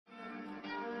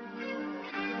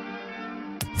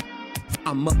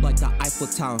I'm up like the Eiffel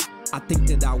Tower. I think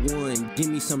that I won. Give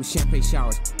me some champagne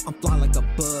showers. I'm fly like a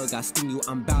bug. I sting you.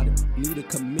 I'm bout it. Need to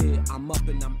commit. I'm up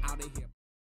and I'm out of here.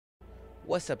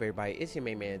 What's up, everybody? It's your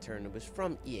main man EternalAnubis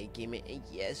from EA Gaming, and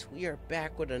yes, we are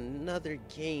back with another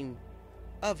game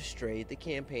of Stray, the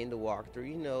campaign to walk through.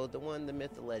 You know, the one, the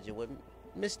myth, the legend, with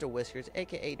Mr. Whiskers,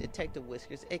 aka Detective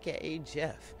Whiskers, aka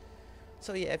Jeff.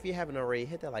 So yeah, if you haven't already,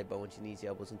 hit that like button with your knees,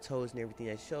 elbows, and toes, and everything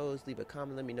that shows. Leave a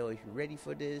comment, let me know if you're ready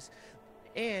for this.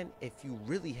 And if you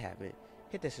really haven't,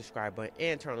 hit that subscribe button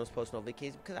and turn on those post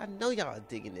notifications, because I know y'all are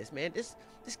digging this, man. This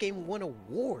game won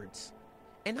awards.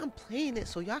 And I'm playing it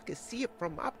so y'all can see it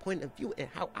from my point of view and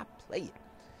how I play it.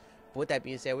 But with that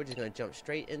being said, we're just going to jump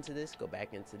straight into this. Go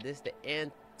back into this. The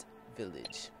Ant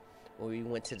Village. When we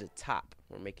went to the top.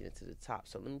 We're making it to the top.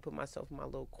 So let me put myself in my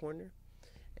little corner.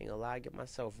 Ain't gonna lie, get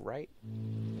myself right.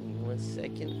 Give me 1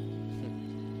 second.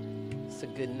 It's a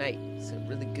good night. It's a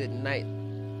really good night.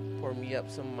 Pour me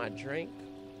up some of my drink.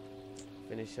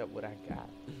 Finish up what I got.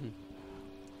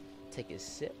 Take a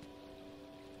sip.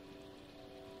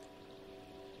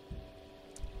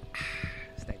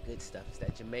 It's that good stuff. It's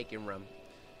that Jamaican rum.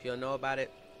 If you don't know about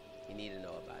it, you need to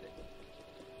know about it.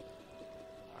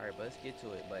 All right, but let's get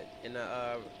to it. But in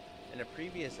the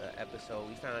previous episode,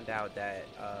 we found out that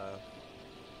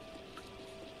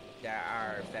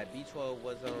that B12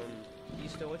 was he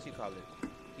used to, what you call it?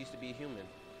 He used to be a human.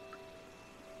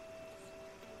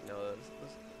 You know,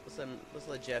 let's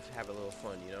let Jeff have a little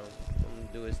fun. You know, let him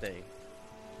do his thing.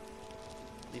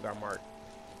 Leave our mark.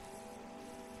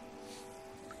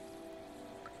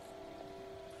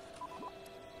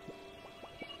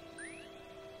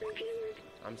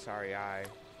 I'm sorry, I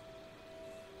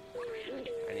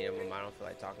need a moment. I don't feel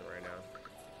like talking right now.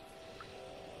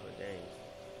 Oh, dang.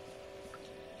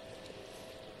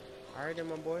 Alright then,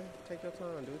 my boy. Take your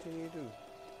time. Do what you need to do.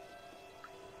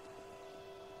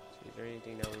 So is there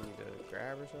anything that we need to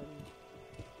grab or something?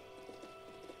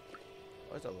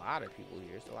 Oh, there's a lot of people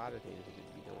here. There's a lot of things we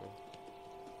could be doing.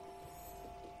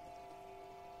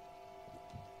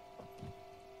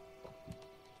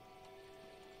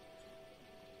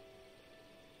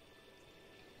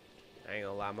 I ain't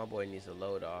gonna lie, my boy needs a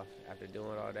load off. After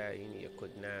doing all that, you need a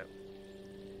quick nap.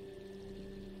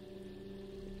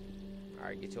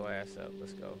 Alright, get your ass up.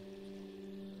 Let's go.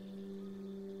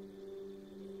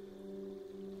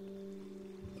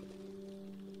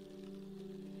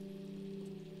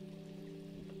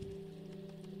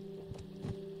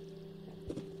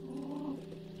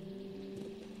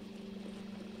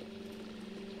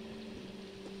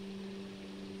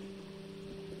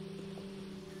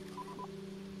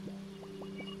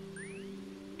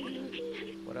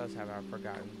 What else have I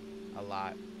forgotten? A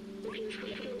lot.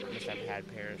 Must have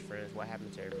had parents, friends. What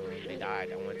happened to everyone? They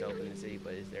died. I went to open the city,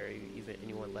 but is there even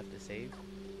anyone left to save?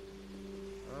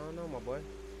 I don't know, my boy.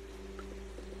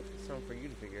 It's something for you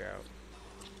to figure out.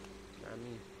 Not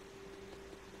me.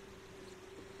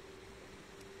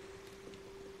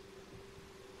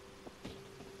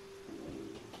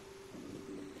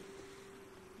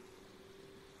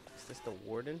 Is this the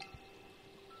warden?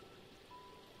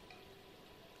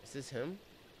 Is this him?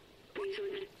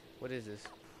 What is this?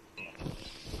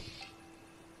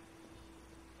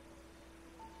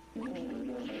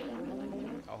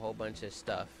 A whole bunch of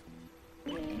stuff.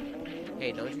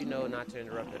 Hey, don't you know not to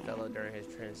interrupt a fellow during his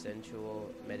transcendental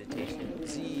meditation?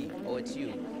 Z, oh, it's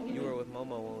you. You were with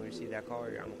Momo when we received that call.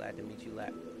 I'm glad to meet you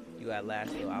at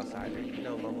last, little outsider. You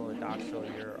know, Momo and Doc, so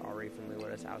you're already familiar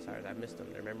with us outsiders. I missed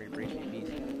them. Their memory brings me peace.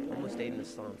 Momo stayed in the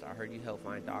slums. I heard you helped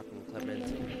find Doc and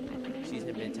Clemente. She's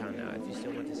in Midtown now. If you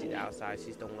still want to see the outside,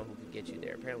 she's the one who could get you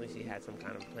there. Apparently, she had some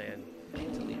kind of plan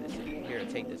to leave the city. Here,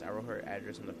 take this. I wrote her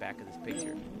address on the back of this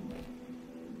picture.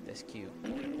 That's cute.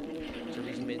 To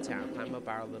reach Midtown, climb up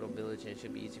our little village, and it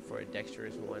should be easy for a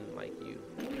dexterous one like you.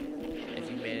 If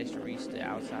you manage to reach the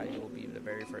outside, you will be the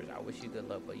very first. I wish you good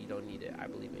luck, but you don't need it. I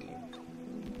believe in you.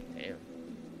 Damn.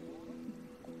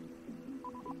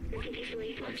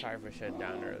 I'm sorry for shutting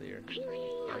down earlier.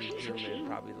 I'm human,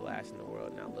 probably the last in the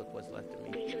world. Now look what's left of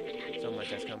me. So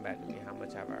much has come back to me. How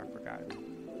much have I forgotten?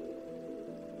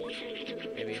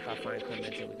 Maybe if I find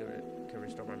Clemente, we can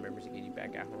restore my memories and get you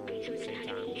back at home. At the same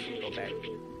time, we can go back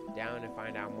down and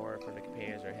find out more from the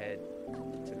companions or head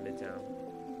to Midtown.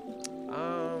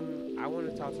 I want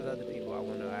to talk to the other people. I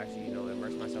want to actually, you know,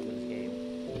 immerse myself in this game.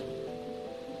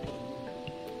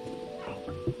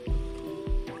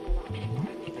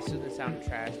 The soothing sound of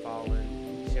trash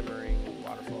falling, shimmering,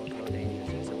 waterfalls, no dangerous,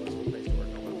 and so it's a place to work.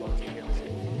 I want to volunteer here.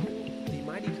 Listen. The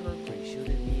mighty concrete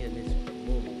shielded me in this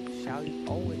room. Shall you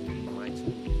always be my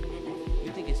tomb?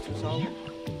 You think it's too solid?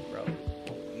 Bro,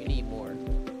 you need more.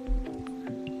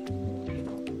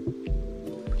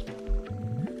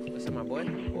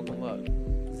 boy? Woke him up.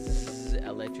 Zzz,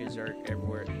 electric zerk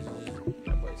everywhere.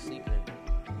 That boy's sleeping.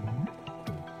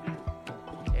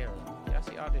 Damn. Y'all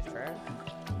see all this trash?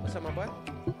 What's up, my boy?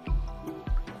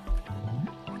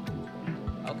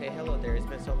 Okay, hello there. It's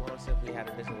been so long since we had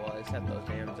a visit wall, except those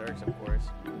damn zerks, of course.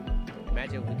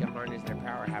 Imagine if we could harness their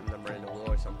power, having them run the wheel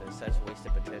or something. Such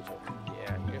wasted potential.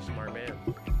 Yeah, you're a smart man.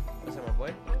 What's up, my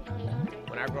boy?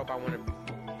 When I grow up, I want to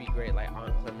be great like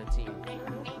Aunt Clementine.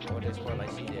 I want to explore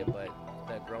like she did, but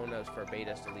the grown-ups forbade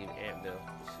us to leave Antville.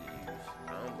 Jeez.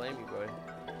 I don't blame you, boy.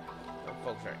 Them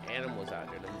folks are animals out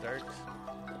there, them zerks.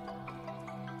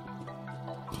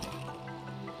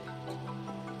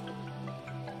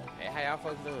 Hey, how y'all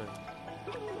folks doing?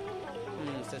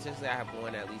 Statistically, I have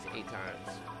won at least 8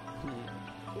 times.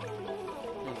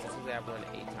 Statistically, I've won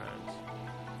 8 times.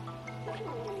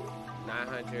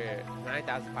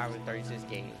 9,536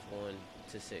 games,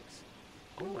 1-6.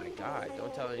 Oh my God!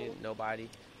 Don't tell nobody.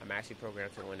 I'm actually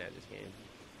programmed to win at this game.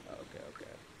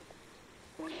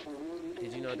 Okay.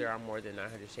 Did you know there are more than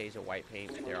 900 shades of white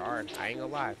paint? There are. I ain't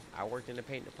gonna lie. I worked in the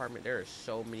paint department. There are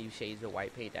so many shades of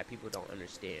white paint that people don't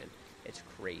understand. It's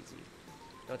crazy.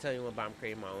 Don't tell anyone about I'm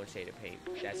creating my own shade of paint.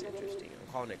 That's interesting. I'm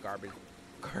calling it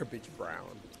garbage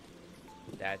brown.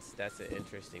 That's an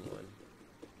interesting one.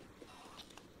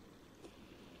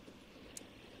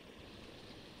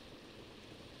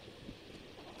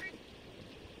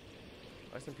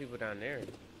 There's some people down there.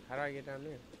 How do I get down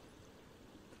there?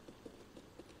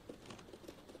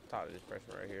 Talk to this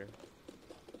person right here.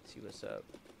 See what's up.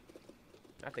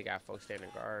 I think I have folks standing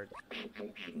guard.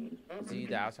 See,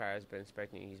 the outsider has been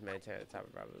inspecting you. He's meditating at the top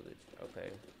of our village.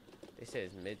 Okay. They said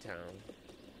it's Midtown.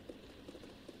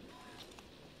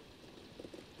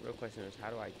 Real question is, how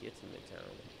do I get to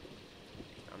Midtown?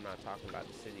 I'm not talking about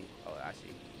the city. Oh, I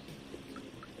see.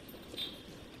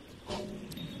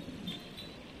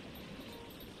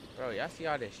 Bro, y'all see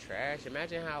all this trash?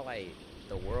 Imagine how, like,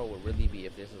 the world would really be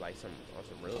if this is, like, some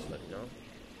real stuff, you know?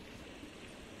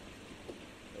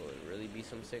 It would really be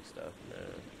some sick stuff,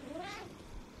 man.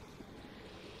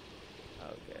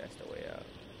 Okay, that's the way out.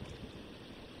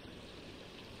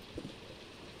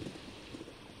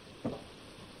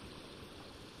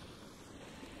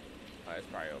 Oh, it's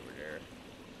probably over there.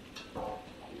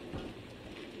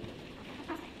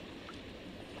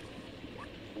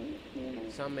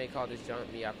 Some may call this junk,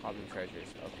 me I call them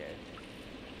treasures. Okay.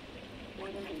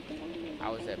 I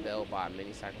was at Bell Bot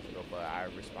many cycles ago, but I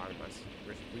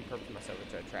repurposed myself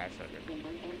into a trash hunter.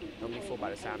 Don't be fooled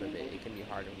by the sound of it. It can be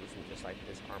hard to loosen, just like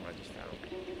this arm I just found.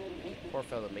 Poor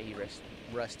fellow, may he rest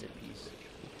in peace.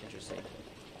 Interesting.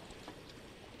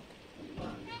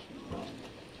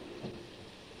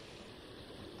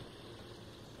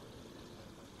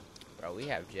 Bro, we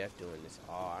have Jeff doing this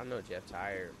all. I know Jeff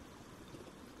tired.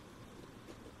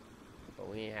 But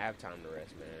we ain't have time to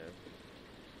rest, man.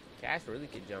 Cash really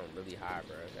could jump really high,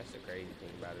 bro. That's the crazy thing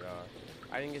about it all.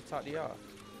 I didn't get to talk to y'all.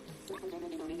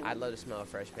 I love the smell of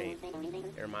fresh paint.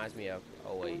 It reminds me of,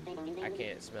 oh wait, I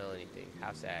can't smell anything.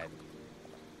 How sad.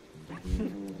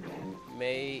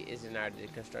 May is in our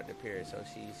deconstructed period, so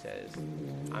she says,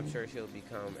 I'm sure she'll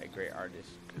become a great artist.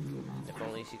 If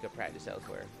only she could practice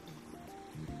elsewhere.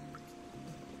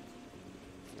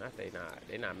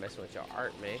 They're not messing with your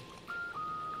art, May.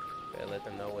 Better let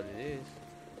them know what it is.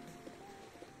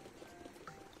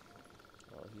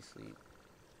 Oh, he's asleep.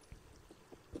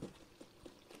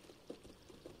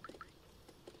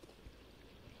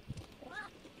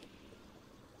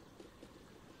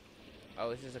 Oh,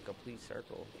 this is a complete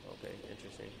circle. Okay,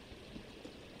 interesting.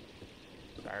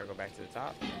 So I gotta go back to the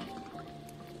top. Yeah,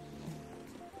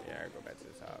 I gotta go back to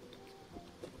the top.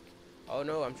 Oh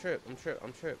no, I'm tripped.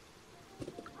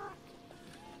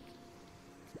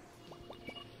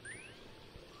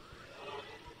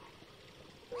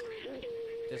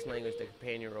 This language, the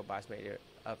companion robots made it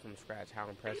up from scratch. How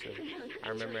impressive. I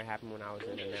remember it happened when I was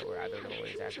in the network. I don't know when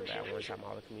exactly, but at one time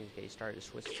all the communication started to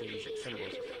switch to these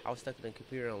symbols. I was stuck in the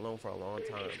computer alone for a long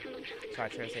time. So I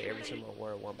translated every single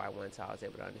word one by one so I was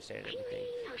able to understand everything.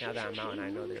 Now that I'm out and I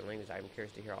know their language, I'm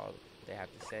curious to hear all they have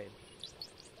to say.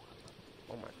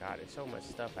 Oh my god, there's so much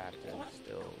stuff I have to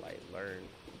still, like, learn.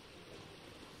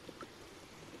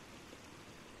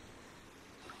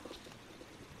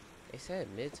 They said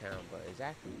Midtown, but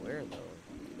exactly where, though?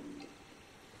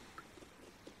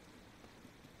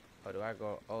 Oh, do I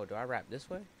go... Oh, do I wrap this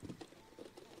way?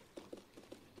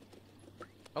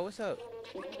 Oh, what's up?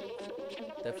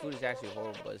 The food is actually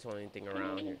horrible, but it's the only thing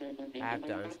around here. I have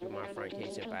to unscrew my front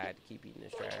case if I had to keep eating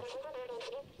this trash.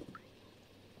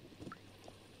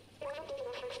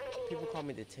 People call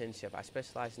me the Tin Chef. I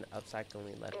specialize in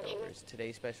upcycling leftovers.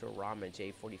 Today's special ramen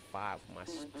J45, my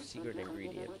secret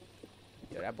ingredient.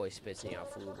 Yo, that boy spits in y'all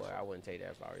food, boy. I wouldn't take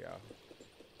that if I were y'all.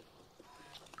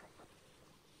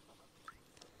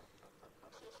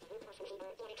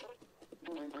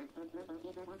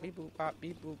 Beep boop pop,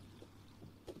 beep boop.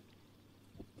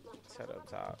 Set up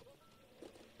top.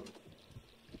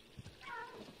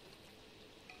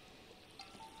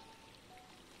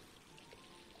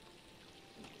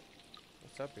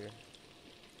 What's up here?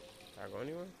 Can I go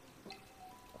anywhere?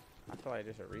 I feel like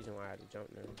there's a reason why I had to jump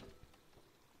there.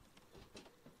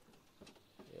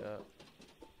 Yup.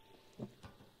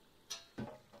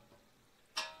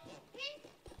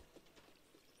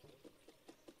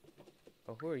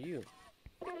 Oh, who are you?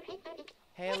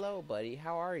 Hey, hello, buddy.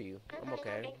 How are you? I'm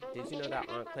okay. Did you know that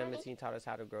Aunt Clementine taught us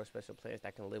how to grow special plants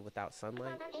that can live without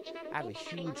sunlight? I have a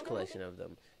huge collection of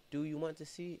them. Do you want to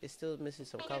see? It's still missing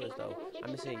some colors, though.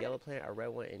 I'm missing a yellow plant, a red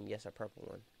one, and yes, a purple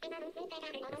one.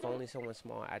 If only someone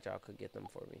small and agile could get them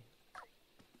for me.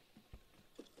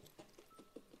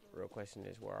 Real question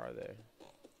is, where are they?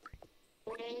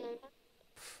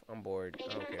 I'm bored.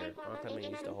 I don't care. Aunt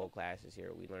Clementine used to hold classes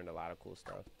here. We learned a lot of cool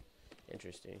stuff.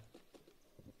 Interesting.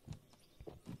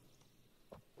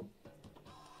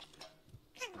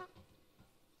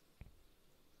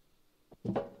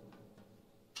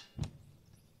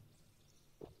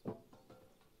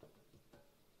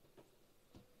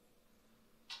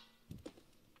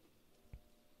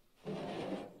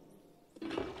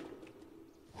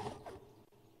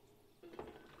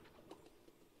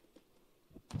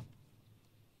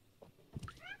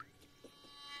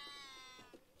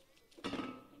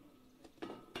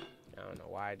 I don't know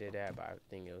why I did that, but I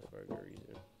think it was for a good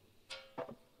reason.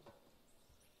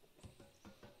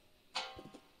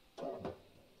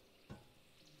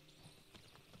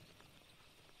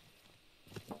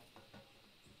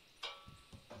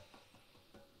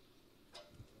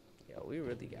 Yo, we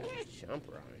really got to jump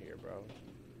around here, bro.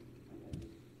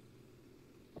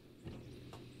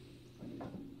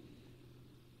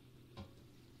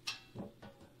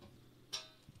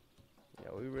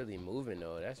 Yo, we really moving,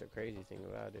 though. That's the crazy thing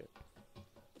about it.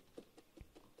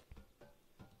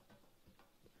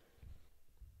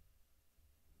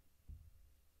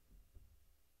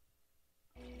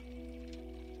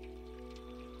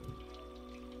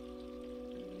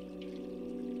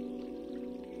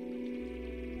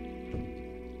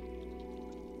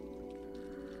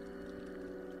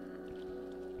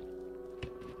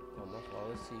 Well,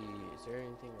 let's see. Is there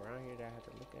anything around here that I have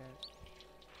to look at?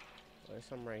 Oh, there's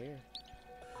something right here.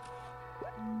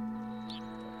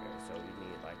 Okay, so we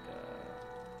need like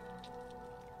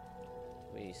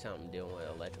we need something dealing with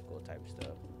electrical type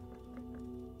stuff.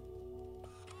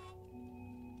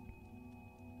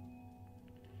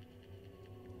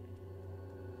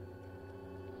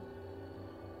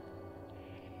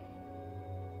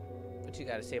 What you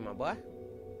gotta say, my boy?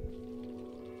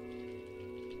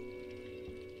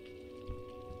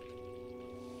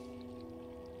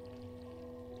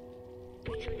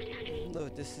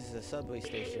 Look, this is a subway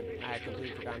station. I had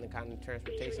completely forgotten the kind of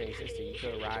transportation existed. You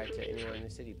could ride to anywhere in the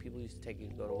city. People used to take you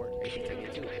to go to work. I used to take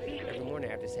it too. Every morning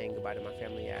after saying goodbye to my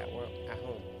family at home.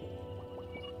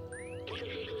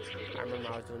 I remember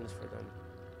I was doing this for them,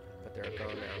 but they're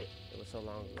gone now. It was so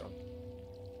long ago.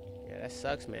 Yeah, that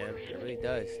sucks, man. It really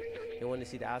does. They want to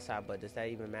see the outside, but does that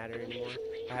even matter anymore?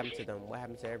 What happened to them? What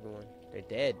happened to everyone? They're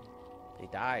dead. They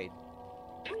died.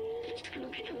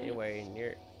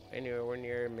 Anyway, we're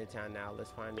near Midtown now.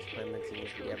 Let's find this Clementine.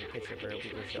 We have a picture of her. We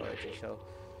can show it to show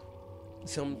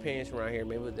some parents around here.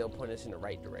 Maybe they'll point us in the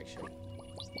right direction.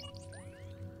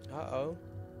 Uh-oh.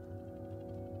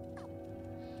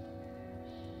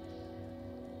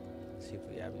 Let's see if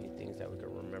we have any things that we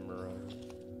can remember.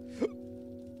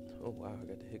 Oh, wow. I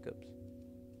got the hiccups.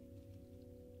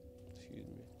 Excuse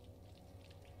me.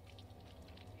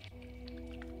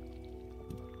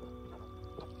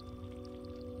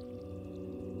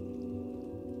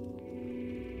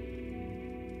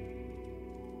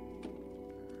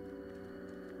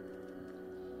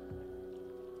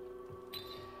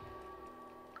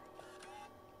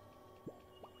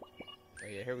 Oh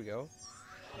yeah, here we go.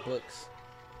 Books.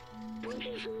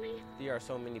 There are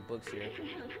so many books here.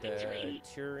 The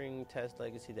Turing test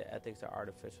legacy, the ethics of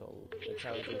artificial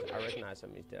intelligence. I recognize some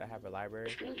of these. Did I have a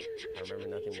library? I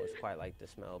remember nothing was quite like the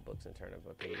smell of books and turn of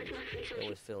a pages. It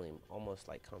was feeling almost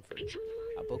like comfort.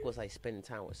 A book was like spending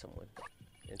time with someone.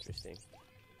 Interesting.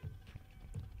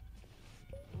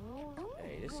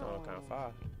 Hey, this song kind of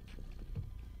fire.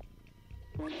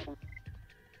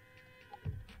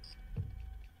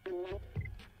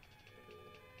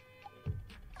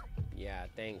 Yeah,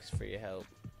 thanks for your help.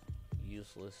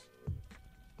 Useless.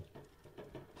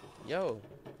 Yo.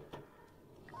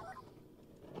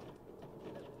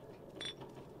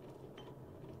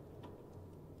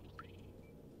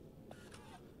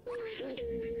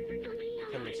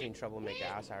 Clementine troublemaker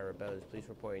outside rebellious. Please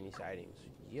report any sightings.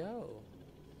 Yo.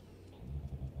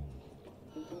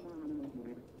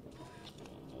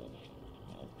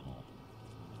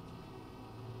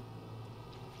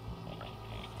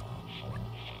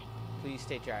 Please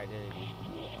state your identity.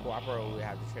 Cooperate or we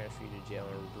have to transfer you to jail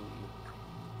and reboot you.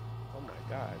 Oh my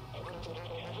god.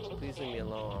 Please leave me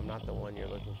alone. I'm not the one you're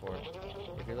looking for.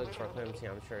 If you're looking for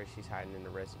Clementine, I'm sure she's hiding in the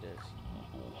residence.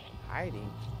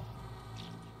 Hiding?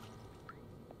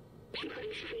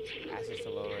 Access to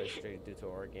low registry due to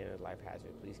organic life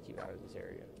hazard. Please keep out of this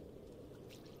area.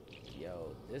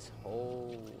 Yo, this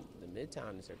whole... the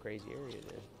Midtown is a crazy area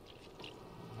then.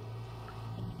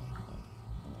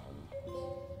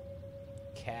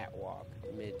 Catwalk,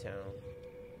 Midtown.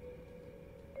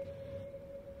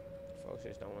 Folks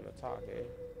just don't want to talk, eh?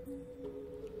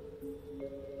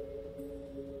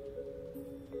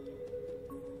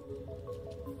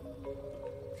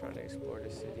 I'm trying to explore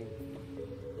the city.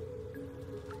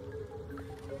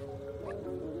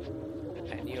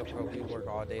 At New York, we work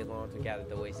all day long to gather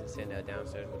the waste and send it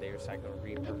downstairs where they recycle and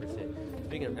repurpose it.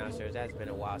 Speaking of downstairs, that's been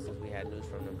a while since we had news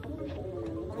from them.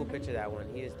 Cool picture of that one.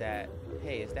 He is that.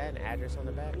 Hey, is that an address on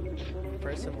the back?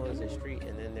 First symbol is a street,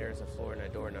 and then there's a floor and a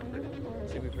door number.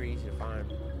 Should be pretty easy to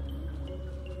find.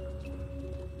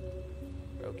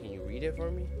 Bro, can you read it for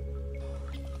me?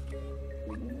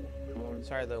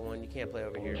 Sorry, little one, you can't play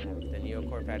over here. The New York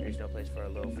Court Factory is no place for a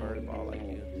little furry ball like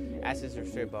you. Access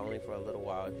restricted, but only for a little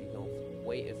while. If you don't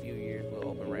wait a few years, we'll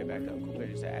open right back up. Cool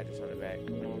picture's the address on the back.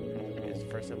 It's the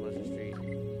first symbol is the street.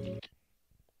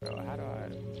 Bro, how do I...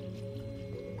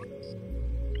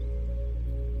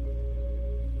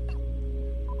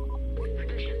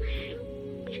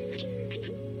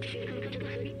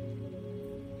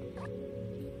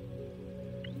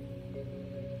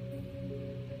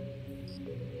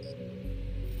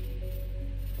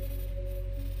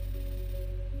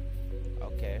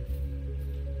 Okay.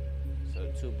 So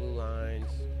 2 blue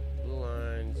lines,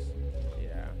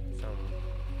 yeah, something.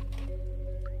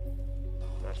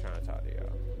 I'm not trying to talk to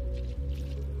y'all.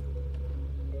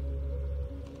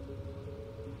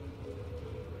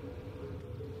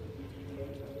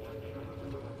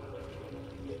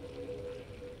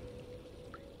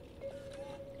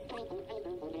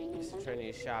 It's a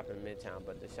Trinity shop in Midtown,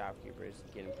 but the shopkeeper is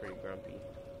getting pretty grumpy.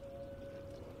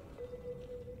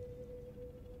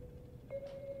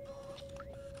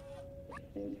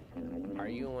 Are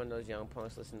you one of those young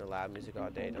punks listening to loud music all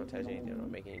day? Don't touch anything,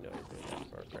 don't make any noise.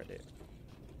 For credit.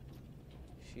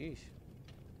 Sheesh.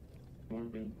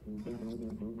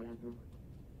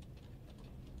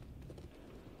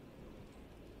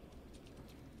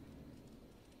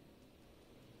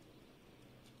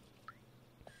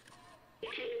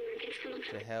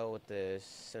 To hell with the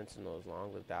Sentinels,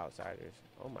 long with the outsiders.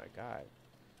 Oh my god.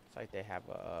 It's like they have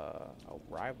a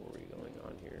rivalry going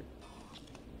on here.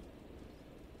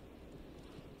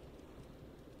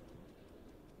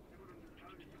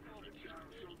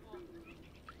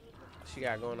 She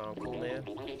got going on, cool man?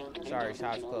 Sorry,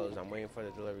 shop's closed. I'm waiting for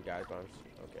the delivery guys, but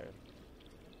okay.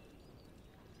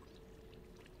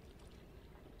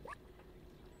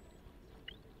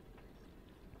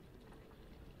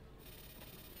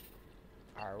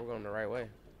 Alright, we're going the right way.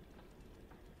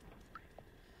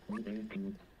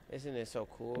 Isn't it so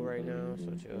cool right now?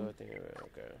 So chill, think of it.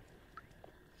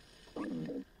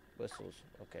 Okay. Whistles.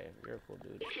 Okay, you're a cool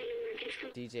dude.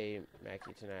 DJ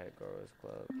Mackie tonight at Girls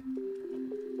Club.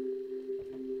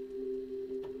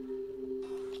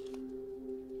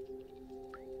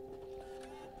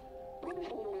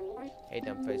 Hey,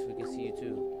 dumb face, we can see you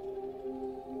too.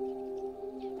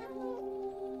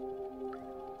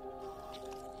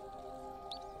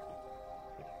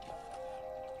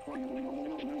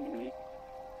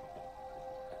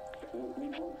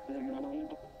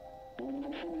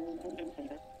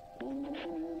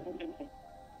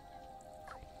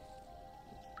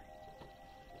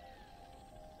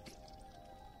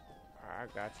 I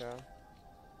got y'all.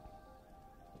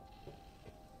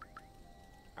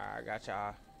 I got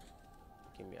y'all.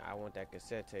 Give me, I want that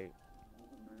cassette tape.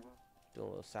 Doing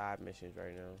little side missions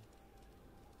right now.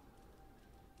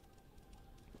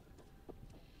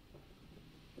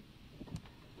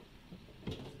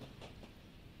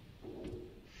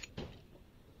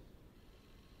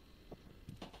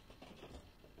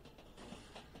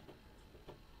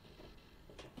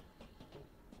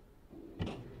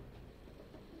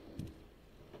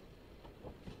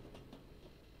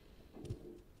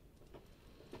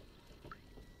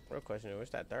 Real question,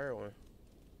 what's that third one?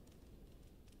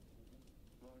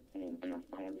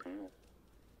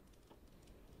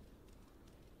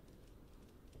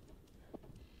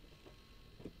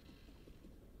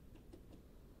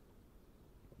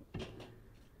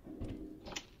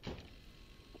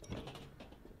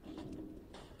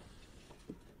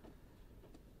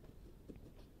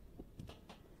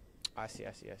 I see.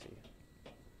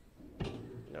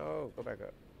 No, go back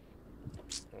up.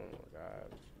 Oh my god.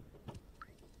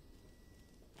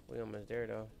 We almost there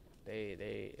though.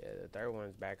 The third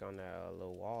one's back on that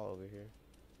little wall over here.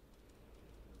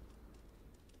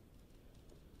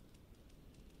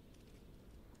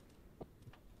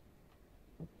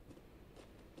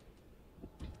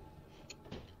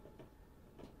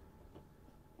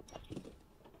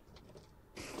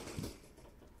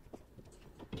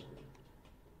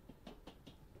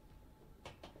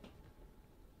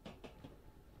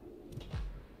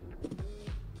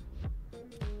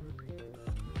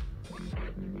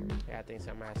 I think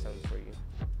somebody has something for you.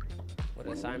 What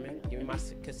assignment? Give me my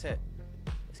cassette.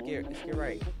 Let's get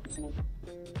right.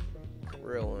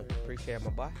 Real one. Appreciate it,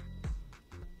 my boy.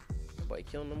 Boy,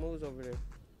 killing the moves over there.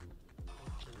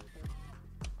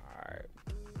 Alright.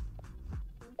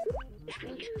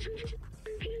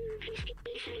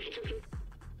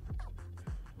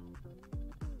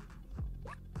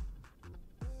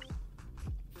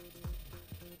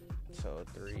 So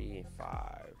 3,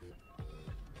 5.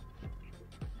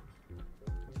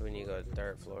 We need to go to the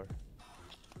third floor.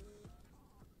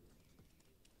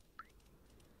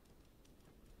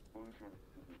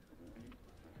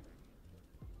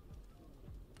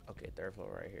 Okay, third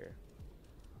floor right here.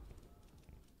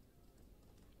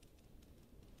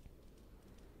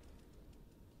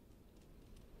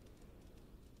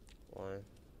 One,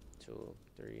 2,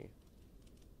 3,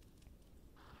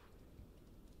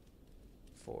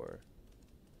 4,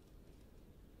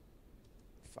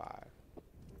 5.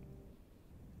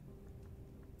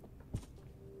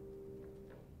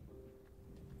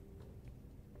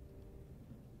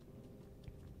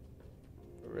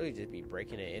 Really just be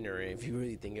breaking and entering if you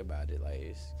really think about it. Like,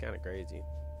 it's kind of crazy.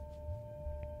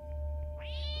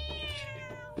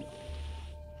 Oh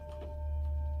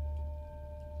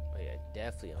yeah,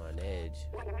 definitely on edge.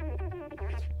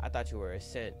 I thought you were a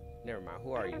scent. Never mind.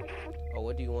 Who are you? Oh,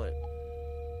 what do you want?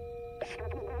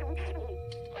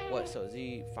 What? So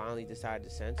Z finally decided to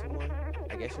send someone?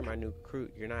 I guess you're my new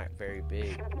recruit. You're not very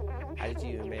big. How did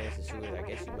you even manage to shoot it? I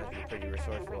guess you must be pretty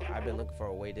resourceful. I've been looking for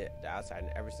a way to the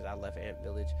outside ever since I left Ant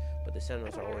Village, but the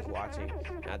Sentinels are always watching.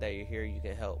 Now that you're here, you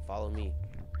can help. Follow me.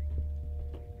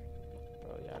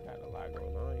 Bro, yeah, I got a lot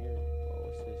going on here. Oh,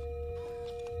 what's this?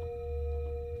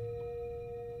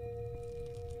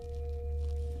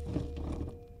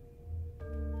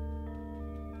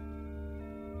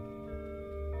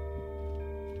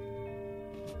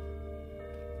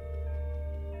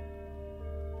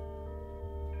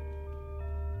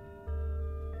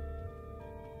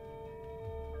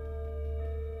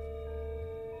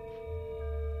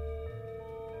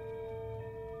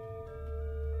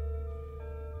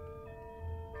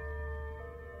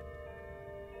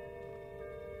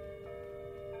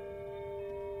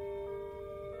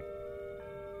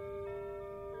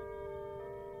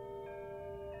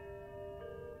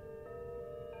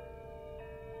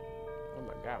 Oh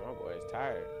my god, my boy is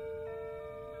tired.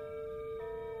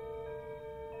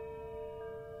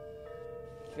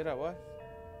 Get up, what?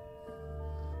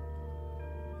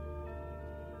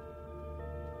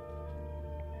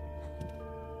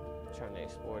 Trying to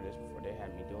explore this before they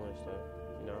have me doing stuff,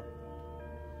 you know?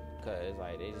 Cause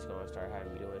like they just gonna start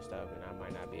having me doing stuff and I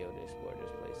might not be able to explore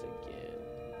this place again.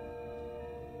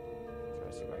 Trying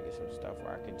to see if I can get some stuff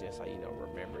where I can just like, you know,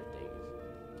 remember things.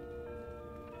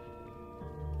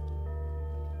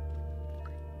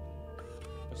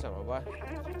 What's up, my boy?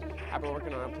 I've been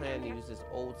working on a plan to use this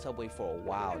old subway for a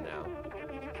while now.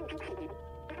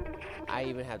 I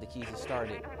even have the keys to start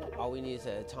it. All we need is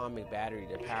an atomic battery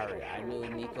to power it. I knew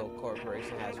Nico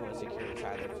Corporation has one secured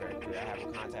inside their factory. I have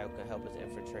a contact who can help us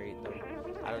infiltrate them.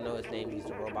 I don't know his name. He's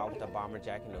the robot with the bomber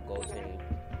jacket and the gold chain.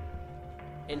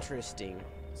 Interesting.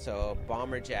 So,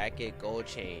 bomber jacket, gold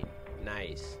chain.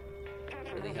 Nice.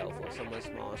 Really helpful. Someone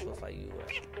small and swift like you.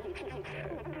 Yeah.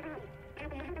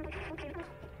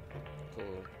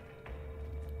 Cool.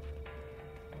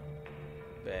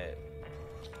 Bet.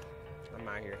 I'm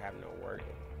out here having to work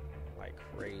like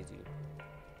crazy.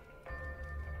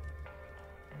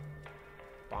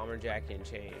 Bomber jacket and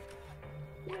chain.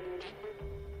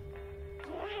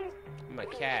 I'm a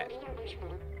cat.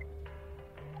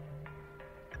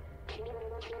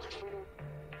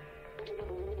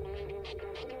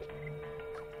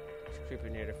 It's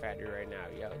creeping near the factory right now.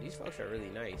 Yo, these folks are really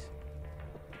nice.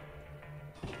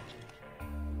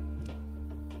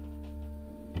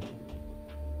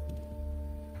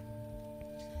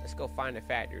 Let's go find the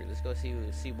factory. Let's go see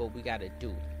what we gotta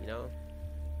do, you know?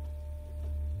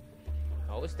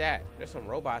 Oh, what's that? There's some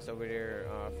robots over there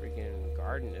freaking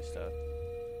guarding this stuff.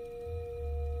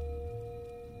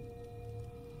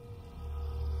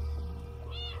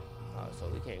 Oh, so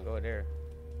we can't go there.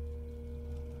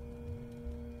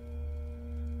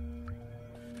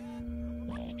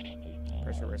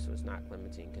 Person arrested was not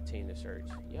Clementine. Continue to search.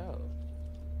 Yo.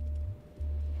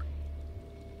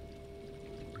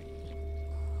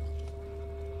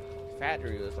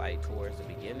 Factory was like towards the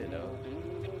beginning though.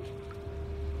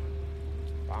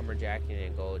 Bomber jacket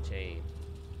and gold chain.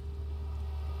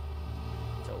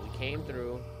 So we came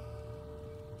through.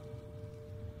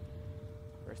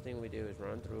 First thing we do is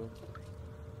run through.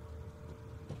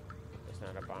 It's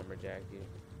not a bomber jacket.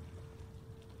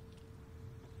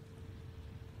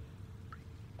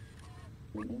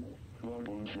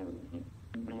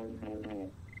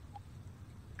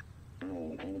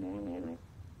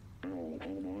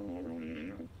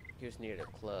 He was near the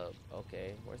club.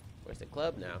 Okay, where's the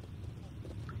club now?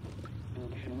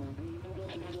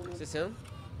 Is this him?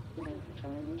 No,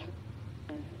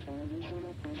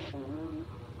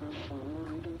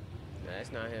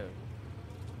 that's not him.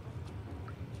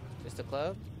 Is this the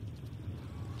club?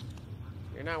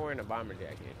 You're not wearing a bomber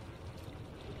jacket.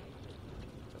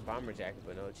 A bomber jacket,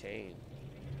 but no chain.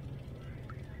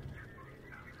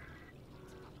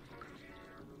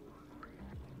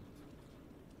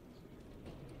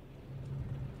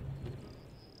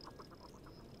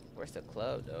 Where's the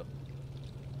club, though?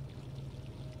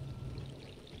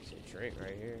 It's a drink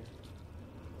right here.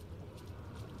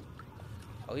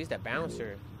 Oh, he's the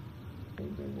bouncer.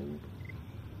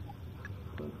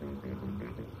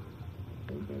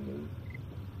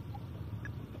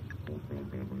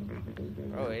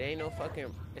 Bro, it ain't no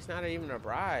fucking... It's not even a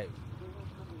bribe.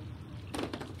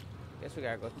 Guess we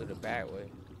gotta go through the back way.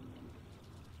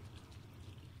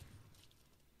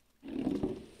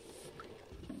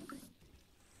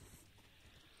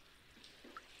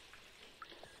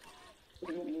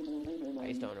 I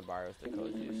used to own a bar with the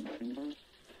coaches.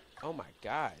 Oh my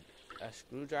god. A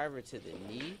screwdriver to the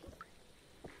knee?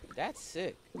 That's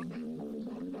sick.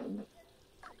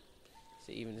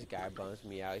 See, even this guy bums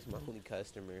me out. He's my only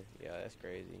customer. Yeah, that's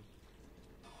crazy.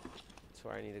 That's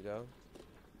where I need to go.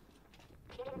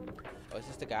 Oh, is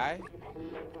this the guy?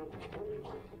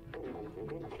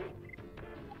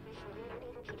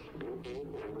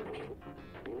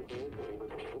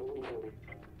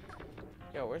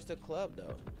 Yo, where's the club,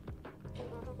 though?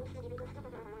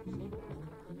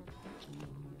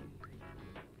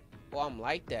 Well, I'm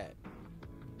like that.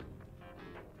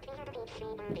 I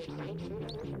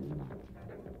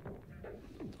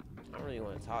don't really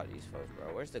want to talk to these folks,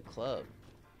 bro. Where's the club?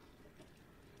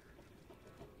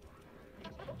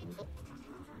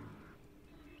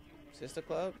 Is this the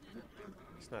club?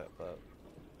 It's not a club.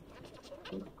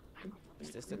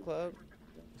 Is this the club?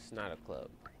 It's not a club.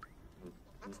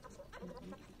 Is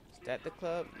that the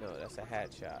club? No, that's a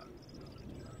hat shop.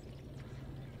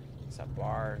 It's a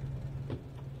bar.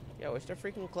 Yo, it's the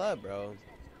freaking club, bro.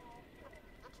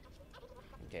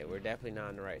 Okay, we're definitely not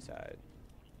on the right side.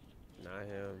 Not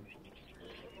him.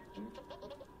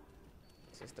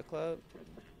 Is this the club?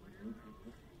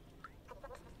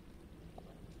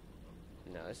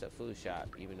 No, it's a food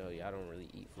shop, even though y'all don't really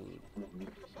eat food.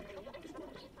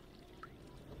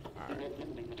 Alright.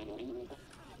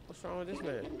 What's wrong with this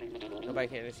man? Nobody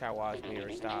can in this shop while it's being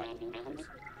restocked.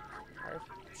 Alright,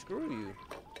 screw you.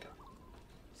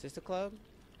 Is this the club?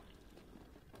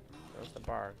 No, it's the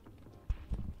bar.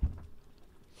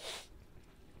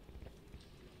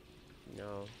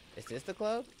 No. Is this the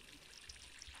club?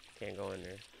 Can't go in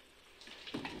there.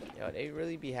 Yo, they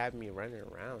really be having me running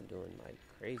around doing like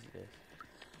craziness.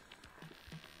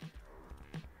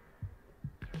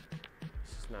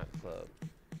 This is not the club.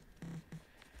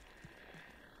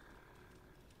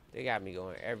 They got me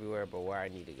going everywhere but where I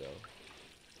need to go.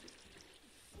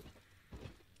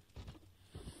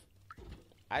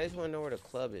 I just want to know where the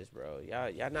club is, bro.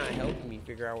 Y'all not helping me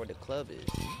figure out where the club is.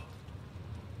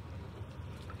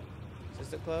 Is this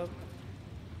the club?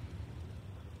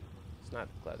 It's not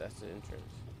the club, that's the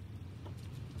entrance.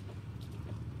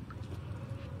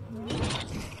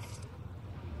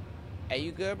 Hey,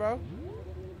 you good, bro?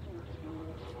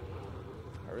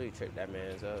 I really tripped that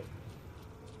man's up.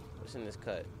 What's in this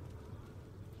cut?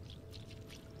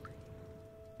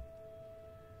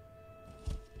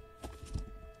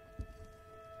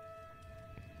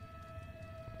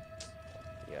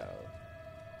 Yo.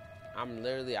 I'm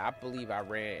literally, I believe I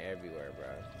ran everywhere, bro.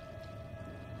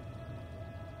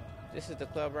 This is the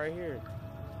club right here.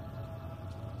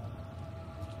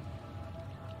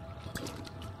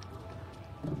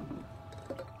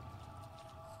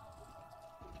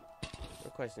 The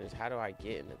question is, how do I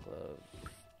get in the club?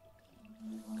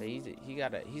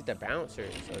 He's the bouncer,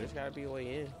 so there's gotta be a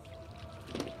way in.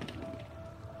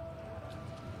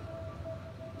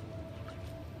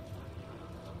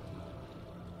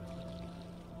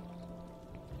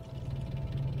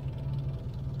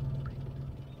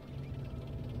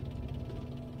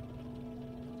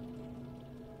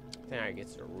 think I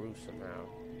get to the roof somehow.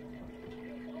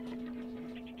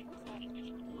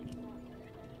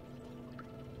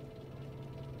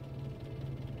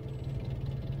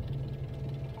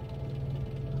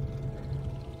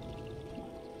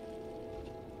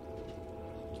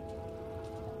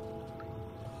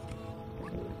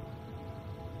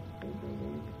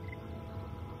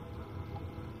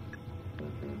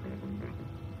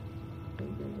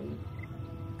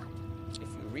 If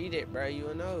you read it, bro,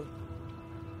 you'll know.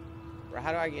 Bro,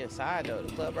 how do I get inside though?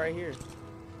 The club right here.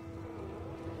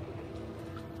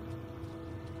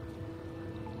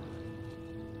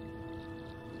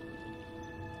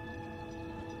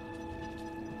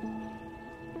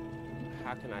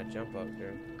 How can I jump up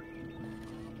there?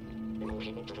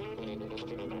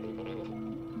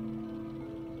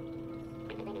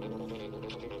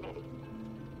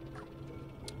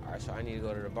 Alright, so I need to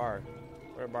go to the bar.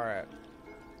 Where the bar at?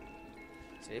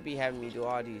 So they be having me do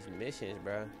all these missions,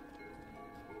 bro.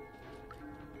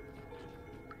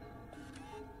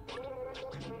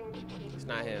 It's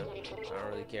not him. I don't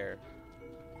really care.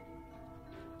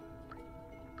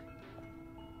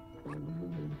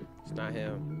 It's not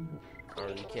him. I don't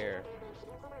really care.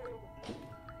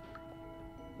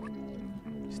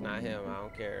 It's not him. I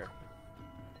don't care.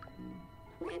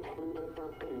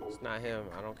 It's not him.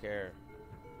 I don't care.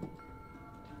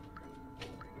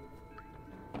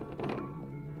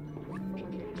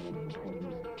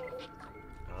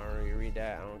 I don't really read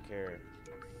that. I don't care.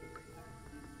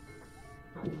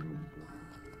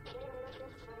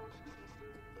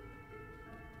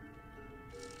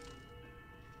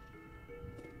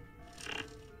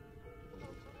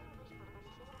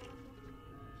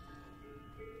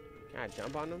 Can I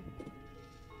jump on them?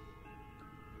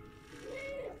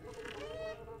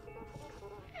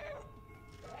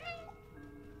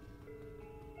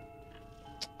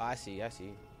 Oh, I see, I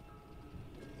see.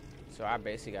 So I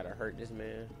basically gotta hurt this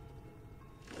man.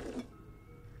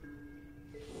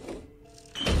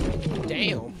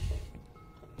 Damn.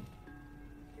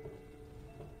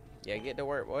 Yeah, get to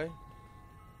work, boy.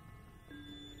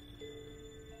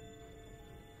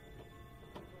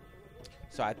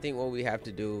 So I think what we have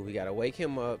to do, we gotta wake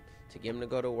him up to get him to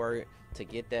go to work, to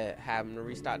get that, have him to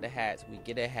restock the hats. We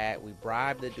get a hat, we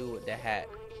bribe the dude with the hat.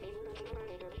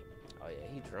 Oh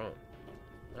yeah, he drunk.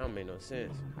 That don't make no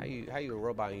sense. How you a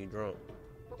robot and you drunk?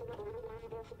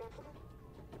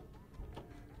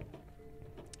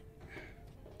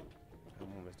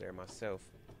 I'm almost there myself.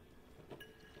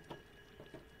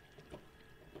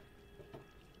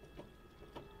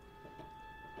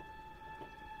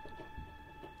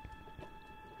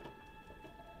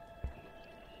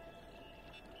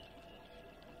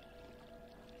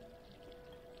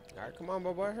 All right, come on,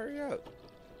 my boy, hurry up.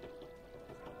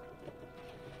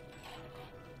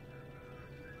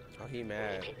 Oh, he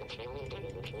mad.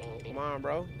 Come on,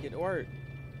 bro, get to work.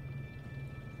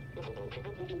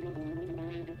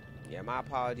 Yeah, my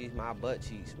apologies, my butt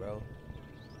cheeks, bro.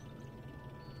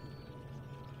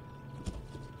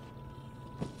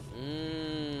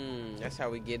 That's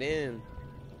how we get in.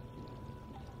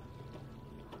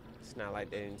 It's not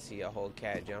like they didn't see a whole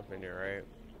cat jump in there, right?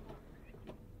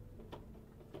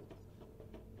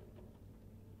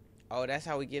 Oh, that's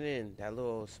how we get in. That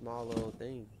little, small little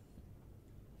thing.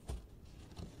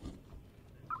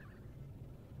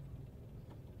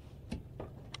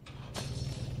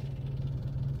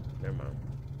 Never mind.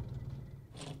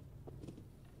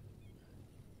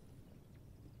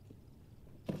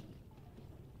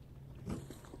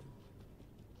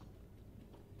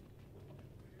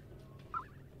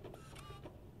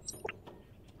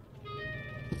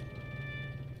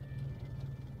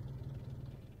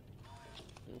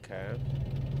 Okay.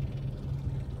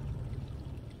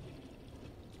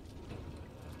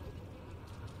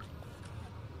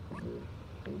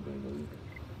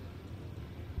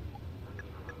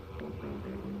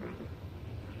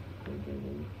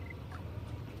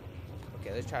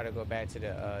 Okay, let's try to go back to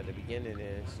the beginning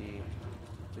and see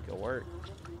if we can work.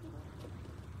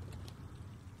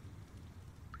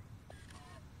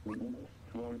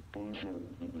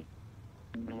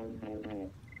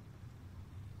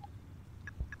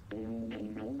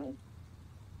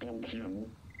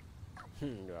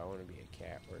 Do I want to be a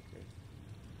cat worker?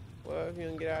 Well, if you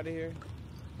can get out of here.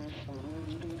 I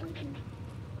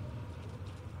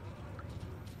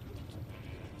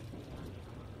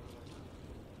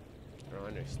don't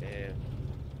understand.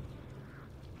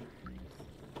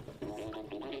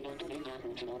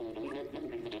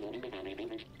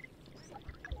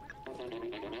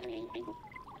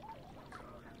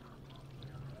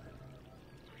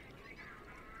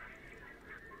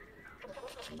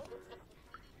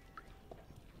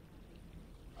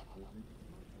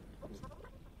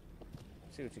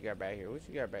 See what you got back here. What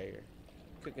you got back here?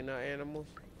 Cooking up animals?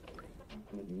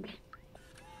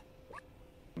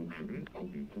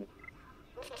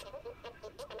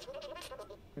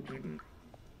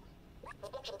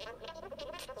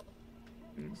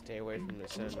 Stay away from the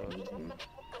sun, though.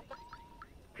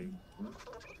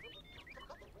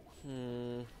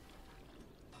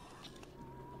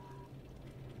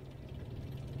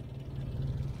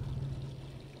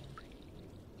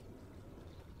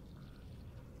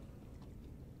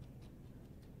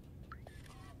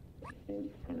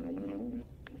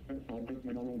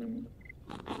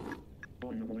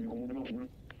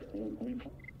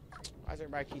 Why does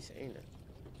everybody keep saying that?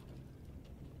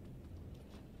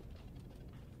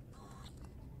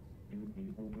 I'm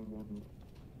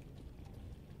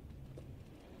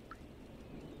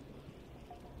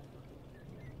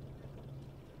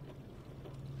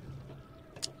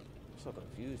so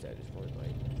confused at this point,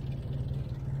 like.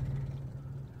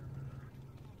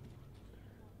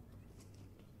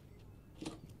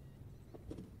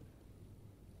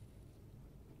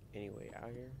 Anyway, out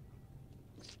here.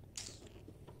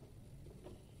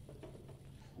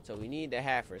 So we need the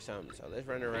hat for something. So let's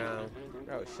run around.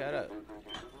 Bro, shut up.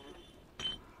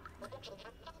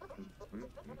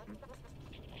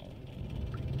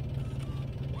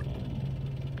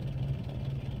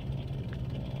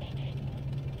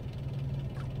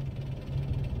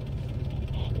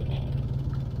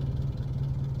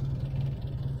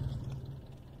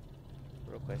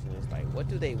 Real question is like, what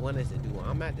do they want us to do?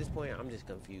 I'm at this point, I'm just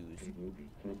confused.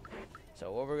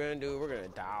 So what we're gonna do, we're gonna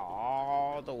dial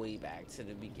all the way back to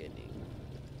the beginning.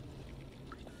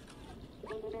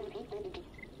 You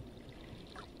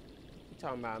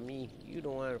talking about me? You the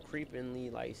one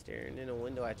creepingly like staring in the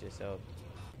window at yourself.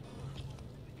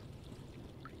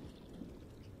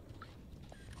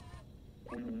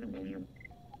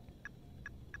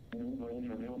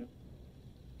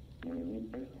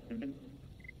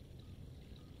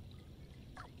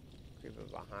 Creeping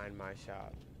behind my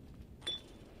shop.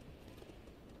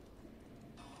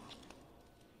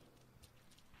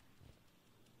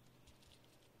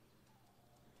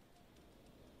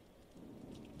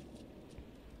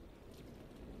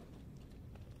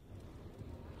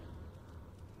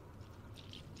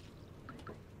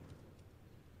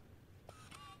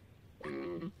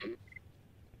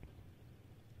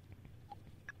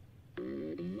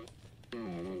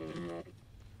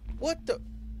 What the?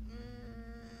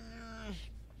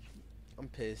 I'm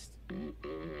pissed.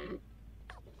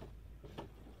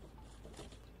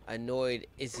 Annoyed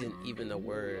isn't even a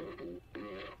word.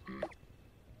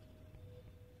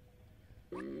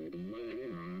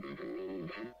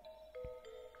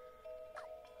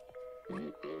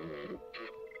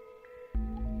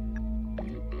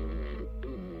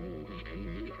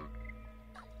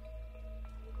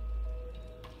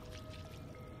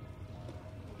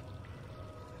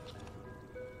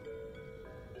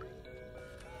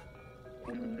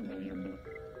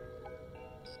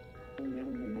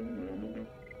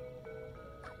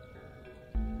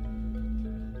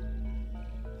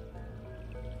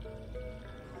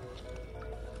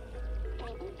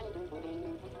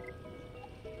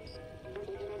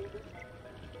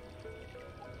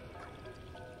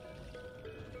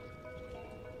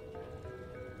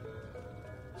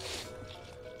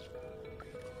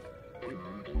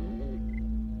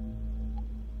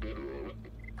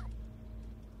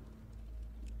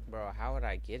 Bro, how would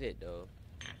I get it though?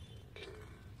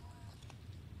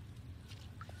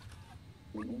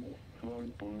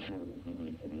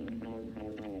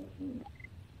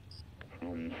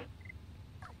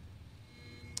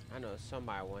 I know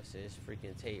somebody wants this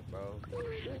freaking tape, bro.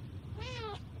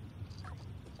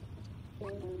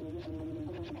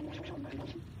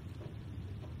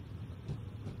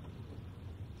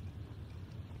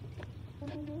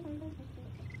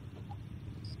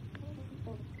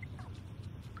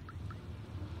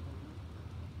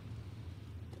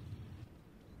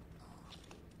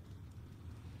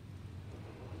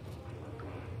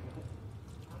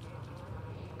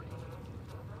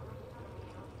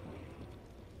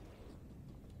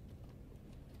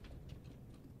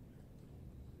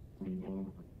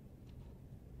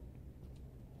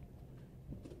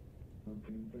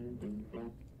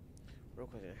 Real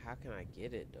question, how can I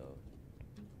get it though?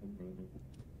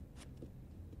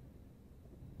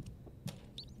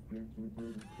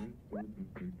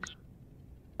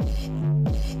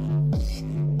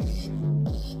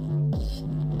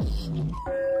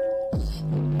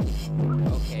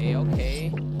 Okay,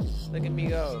 okay. Look at me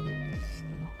go.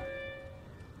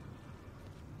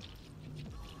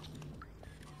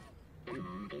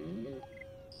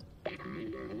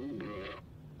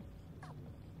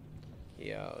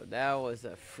 Yo, that was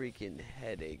a freaking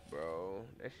headache, bro.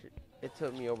 That shit, it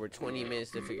took me over 20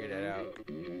 minutes to figure that out.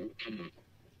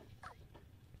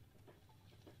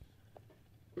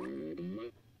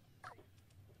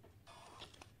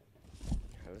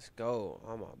 Let's go.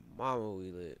 On my mama,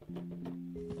 we lit.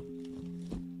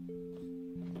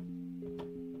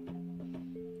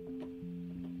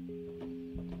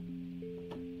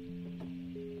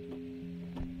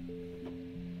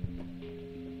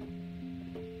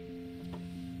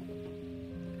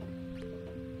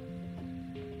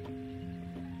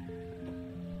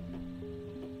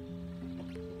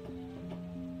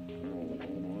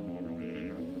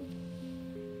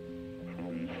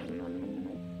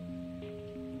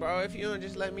 Bro, if you don't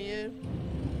just let me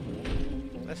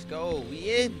in, let's go. We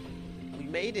in. We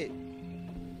made it.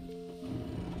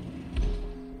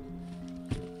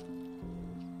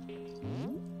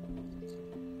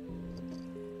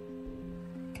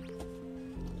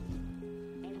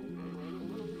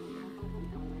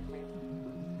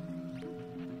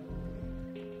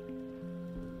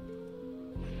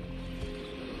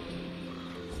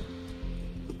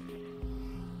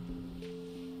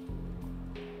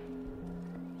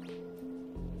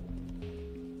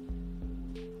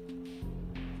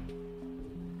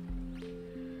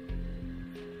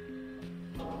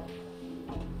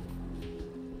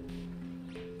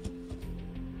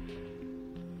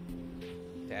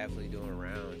 Definitely doing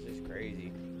rounds. It's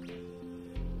crazy.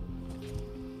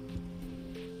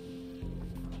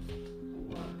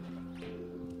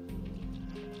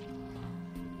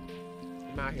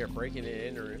 I'm out here breaking and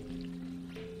entering.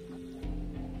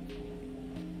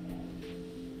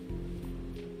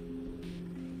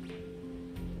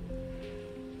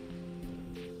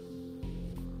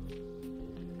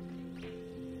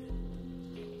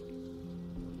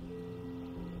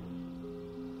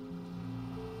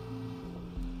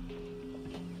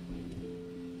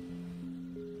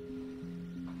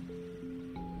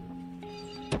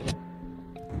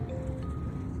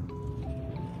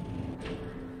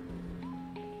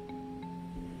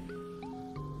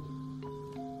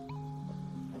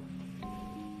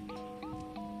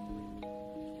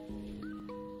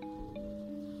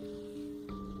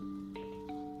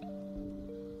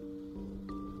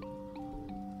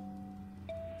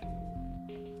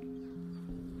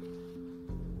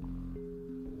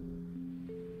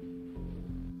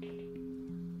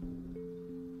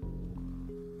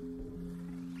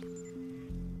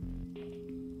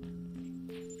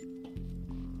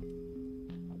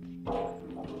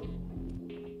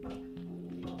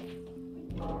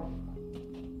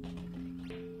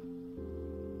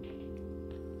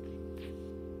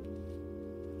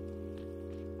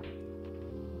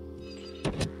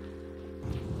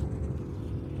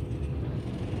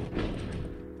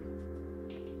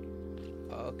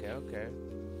 Okay.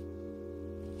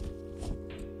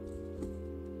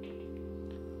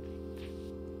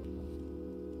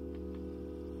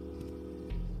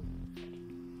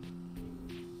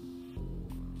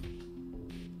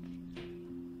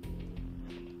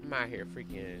 I'm out here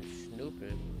freaking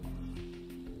snooping.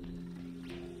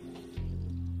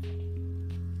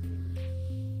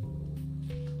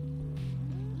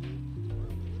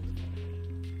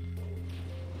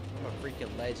 I'm a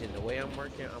freaking legend. The way I'm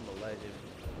working, I'm a legend.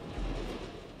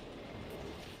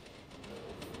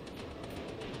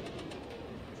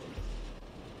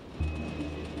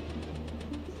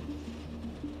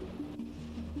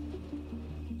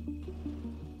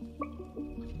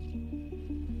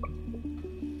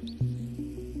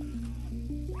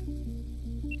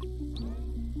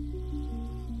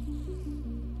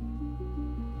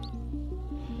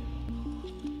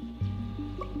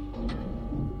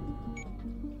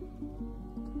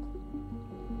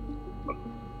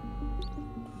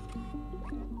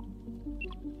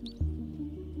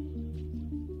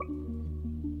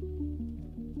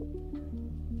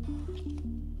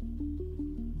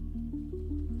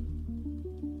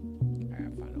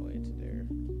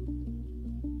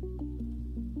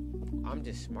 I'm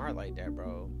just smart like that,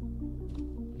 bro.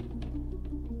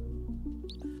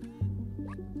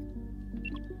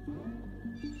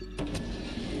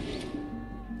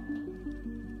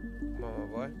 Come on, my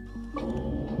boy.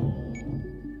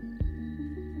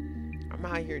 I'm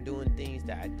out here doing things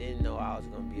that I didn't know I was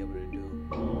gonna be able to do.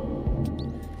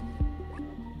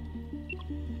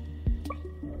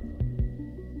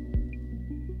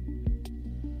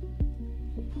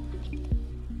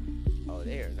 Oh,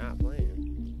 they are not playing.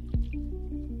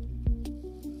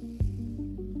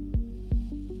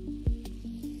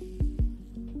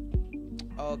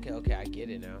 Okay, I get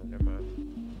it now. Never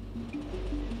mind.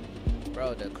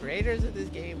 Bro, the creators of this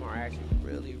game are actually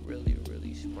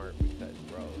really smart because,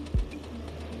 bro,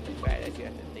 the fact that you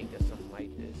have to think of something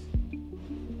like this.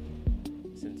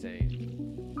 It's insane.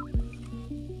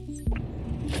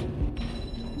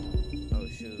 Oh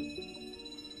shoot.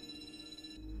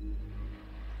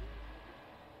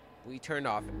 We turned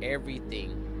off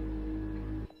everything.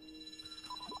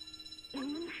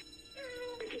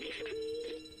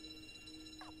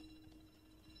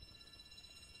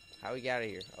 How we get out of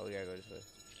here? Oh, we gotta go this way.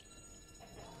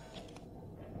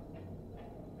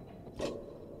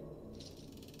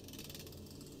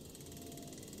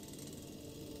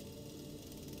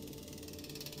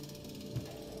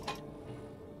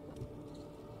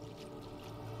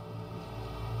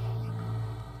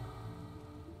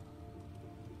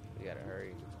 We gotta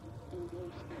hurry.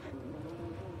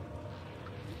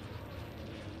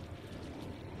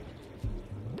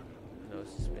 No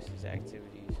suspicious activities.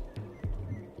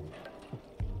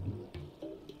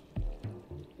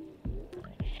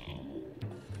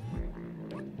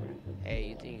 Hey,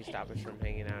 you think you can stop us from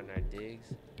hanging out in our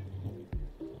digs?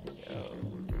 Yo.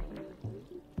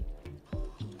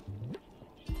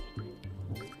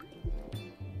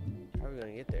 How are we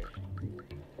gonna get there?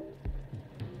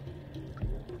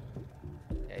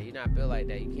 Yeah, you're not built like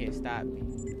that. You can't stop me.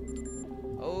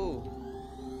 Oh.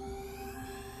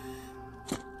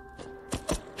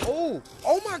 Oh.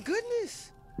 Oh my goodness.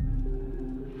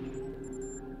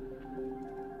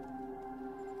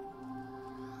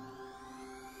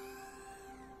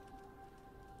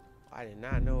 I did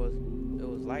not know it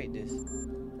was like this.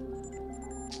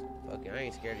 Fuck it, I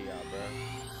ain't scared of y'all, bro.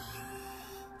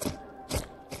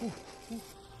 Ooh, ooh.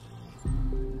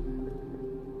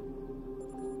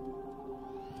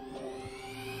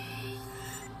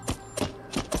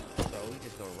 Bro, we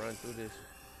just gonna run through this.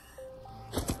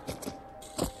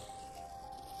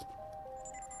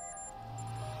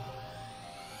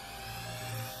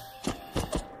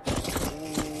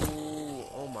 Ooh,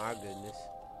 oh my goodness.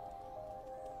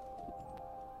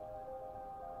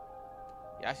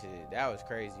 Y'all should, that was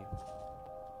crazy.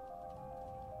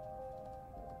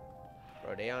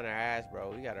 Bro, they on our ass,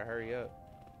 bro. We gotta hurry up.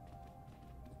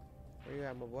 Where you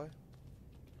at, my boy?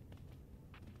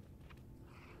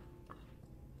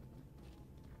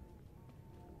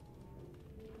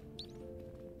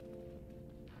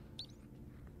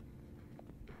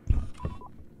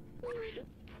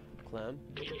 Clem?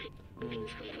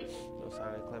 No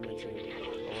sign of Clementine.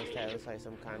 Oh, what's that? Looks like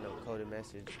some kind of coded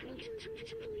message.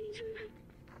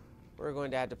 We're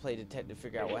going to have to play detective to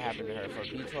figure out what happened to her. For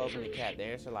B12 and the cat, the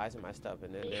answer lies in my stuff,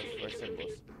 and then there's four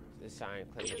symbols. This sign,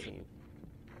 Clementine.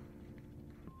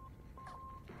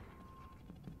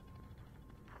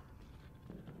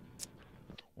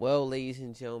 Well, ladies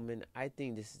and gentlemen, I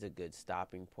think this is a good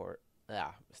stopping point.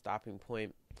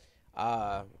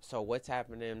 So what's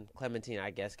happening? Clementine, I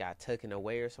guess, got taken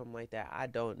away or something like that. I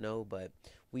don't know, but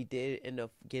we did end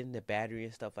up getting the battery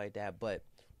and stuff like that. But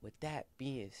with that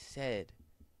being said,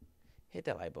 hit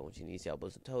that like button with your knees,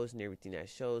 elbows, and toes, and everything that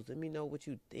shows. Let me know what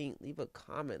you think. Leave a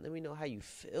comment. Let me know how you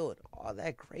feel and all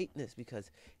that greatness,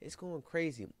 because it's going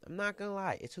crazy. I'm not gonna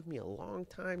lie. It took me a long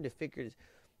time to figure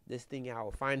this thing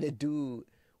out. Find the dude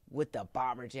with the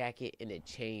bomber jacket and the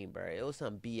chain, bro. It was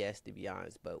some BS, to be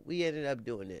honest, but we ended up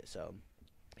doing it, so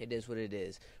it is what it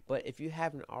is. But if you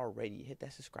haven't already, hit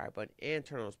that subscribe button and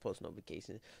turn on those post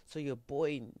notifications so your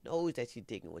boy knows that you're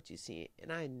digging what you're seeing,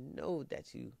 and I know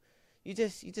that you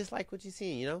just like what you're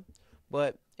seeing, you know.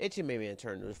 But it's your main man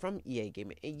EternalAnubis from EA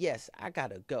Gaming, and yes, I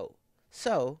gotta go.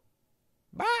 So,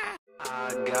 bye.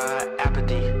 I got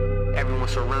apathy. Everyone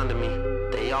surrounding me.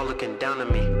 They all looking down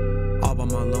at me. All by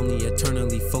my lonely,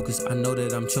 eternally focused. I know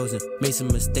that I'm chosen. Made some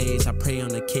mistakes, I pray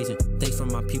on occasion. Thanks for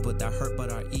my people that hurt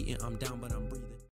but are eating. I'm down.